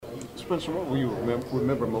Spencer, what will you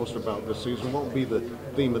remember most about this season? What will be the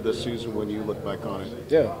theme of this season when you look back on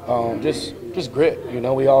it? Yeah, just grit. You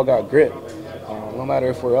know, we all got grit. No matter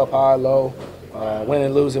if we're up high, low,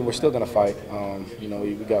 winning, losing, we're still gonna fight. You know,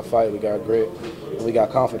 we got fight, we got grit, and we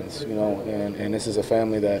got confidence. You know, and this is a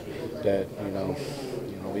family that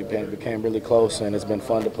we became really close, and it's been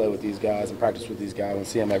fun to play with these guys and practice with these guys and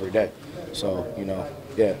see them every day. So, you know,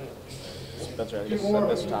 yeah. Spencer, I guess at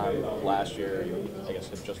this time last year, I guess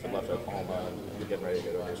had just been left at Oklahoma and you're getting ready to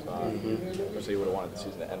go to a new spot. Obviously, you would have wanted the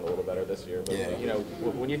season to end a little better this year. But, you know,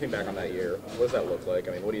 when you think back on that year, what does that look like?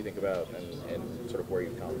 I mean, what do you think about and sort of where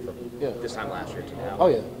you've come from this time last year to now? Oh,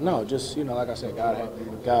 yeah. No, just, you know, like I said,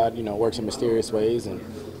 God, you know, works in mysterious ways and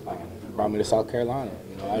brought me to South Carolina.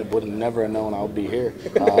 You know, I would have never known I would be here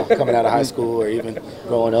coming out of high school or even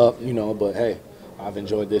growing up, you know, but, hey, I've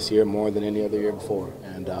enjoyed this year more than any other year before,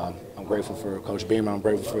 and I'm grateful for Coach Beamer. I'm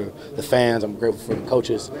grateful for the fans. I'm grateful for the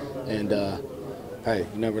coaches, and hey,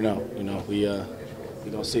 you never know. You know, we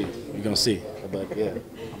gonna see. We're gonna see. But yeah,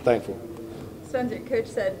 I'm thankful. Spencer, Coach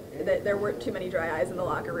said that there weren't too many dry eyes in the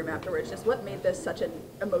locker room afterwards. Just what made this such an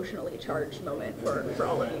emotionally charged moment for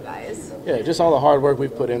all of you guys? Yeah, just all the hard work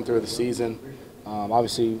we've put in through the season.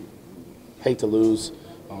 Obviously, hate to lose.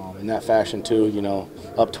 In that fashion too, you know,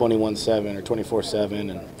 up 21-7 or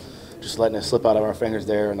 24-7, and just letting it slip out of our fingers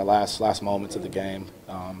there in the last moments of the game.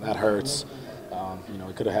 That hurts. You know,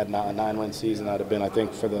 we could have had a 9-win season. That would have been, I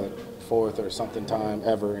think, for the 4th or something time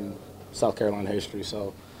ever in South Carolina history.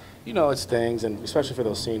 So, you know, it's things, and especially for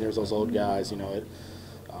those seniors, those old guys, you know,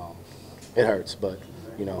 it hurts, but,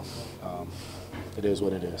 you know, it is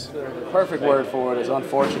what it is. The perfect word for it is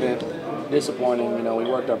unfortunate, disappointing. You know, we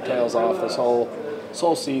worked our tails off this whole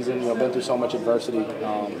season, you know, been through so much adversity,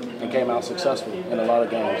 and came out successful in a lot of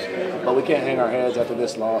games. But we can't hang our heads after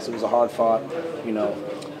this loss. It was a hard-fought, you know,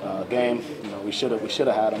 game. You know, we should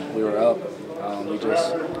have had them. We were up. We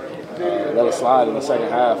just let it slide in the second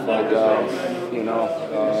half, and you know,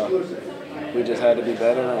 we just had to be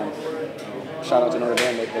better. And shout out to Notre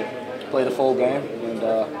Dame. They played a full game, and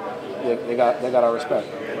they got our respect.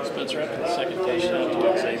 Spencer, after the second touchdown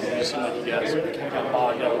to Xavier, it seemed like you guys kind of got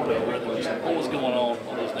bogged out with the rhythm. What was going on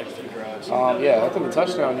those next few drives? Yeah, after the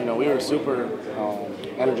touchdown, you know, we were super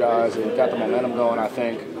energized and got the momentum going, I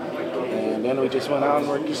think. And then we just went out and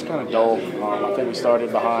we're just kind of dull. I think we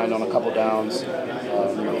started behind on a couple downs. You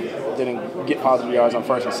know, didn't get positive yards on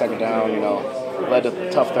first and second down. You know, led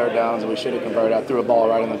to tough third downs, and we should have converted. I threw a ball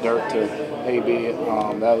right in the dirt to AB.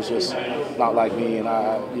 That was just not like me, and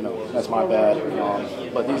you know, that's my bad.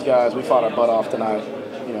 But these guys, we fought our butt off tonight.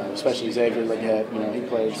 You know, especially Xavier Legette. You know, he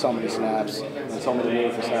played so many snaps and so many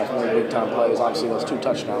meaningful snaps, many big-time plays. Obviously, those 2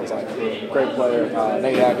 touchdowns, like, great player.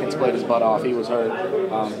 Nate Atkins played his butt off. He was hurt.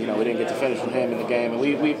 You know, we didn't get to finish with him in the game, and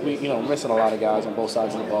we you know, missing a lot of guys on both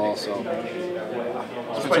sides of the ball. So.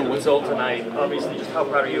 Despite the result tonight, obviously, just how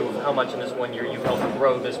proud are you of how much in this 1 year you've helped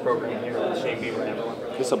grow this program here with Shane Beamer and everyone?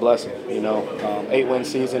 It's a blessing, you know. 8-win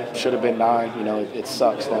season, should have been 9. You know, it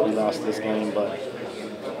sucks that we lost this game, but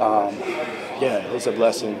yeah, it's a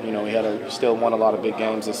blessing. You know, we still won a lot of big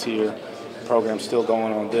games this year. The program's still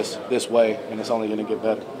going on this way, and it's only going to get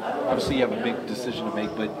better. Obviously, you have a big decision to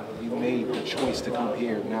make, but you made the choice to come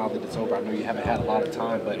here now that it's over. I know you haven't had a lot of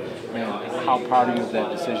time, but, man, how proud are you of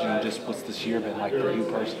that decision, and just what's this year been like for you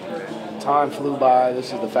personally? Time flew by.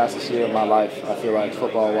 This is the fastest year of my life, I feel like,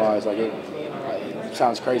 football-wise. Like, it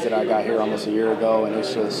sounds crazy that I got here almost a year ago, and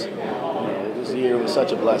it's just, you know, this year was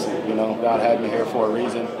such a blessing. You know, God had me here for a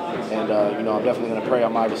reason, and, you know, I'm definitely going to pray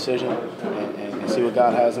on my decision and see what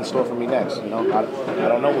God has in store for me next. You know, I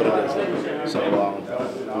don't know what it is. So, you know,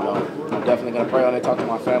 I'm definitely going to pray on it, talk to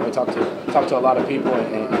my family, talk to a lot of people,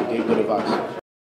 and give good advice.